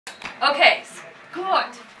Okay, good.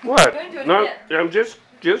 What? We're gonna do it No, again. I'm just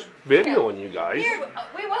videoing you guys. Here,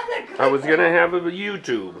 we want a good I was gonna one. have a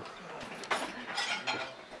YouTube.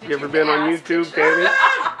 Did You ever been on ask? YouTube, Tammy?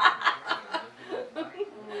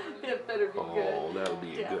 It better be good. Oh, that'll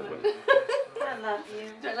be a good one. I love you.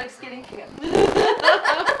 Do I like skinny cat?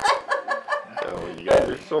 Oh, you guys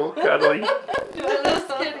are so cuddly. Do I look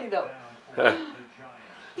skinny though?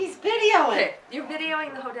 He's videoing. Okay, you're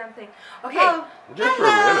videoing the whole damn thing. Okay, Oh, Just for a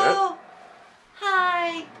minute. hello.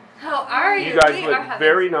 Hi. how are you? You guys We look are having,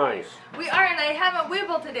 very nice. We are, and I haven't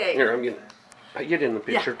wibbled today. Here, I get in the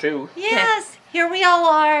picture too. Yes, here we all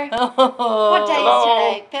are. Oh. What day Hello.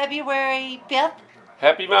 is today? February 5th?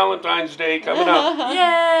 Happy Valentine's Day coming up.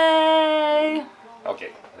 Yay! Okay,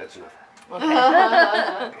 that's enough. Okay.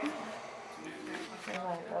 I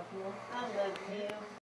love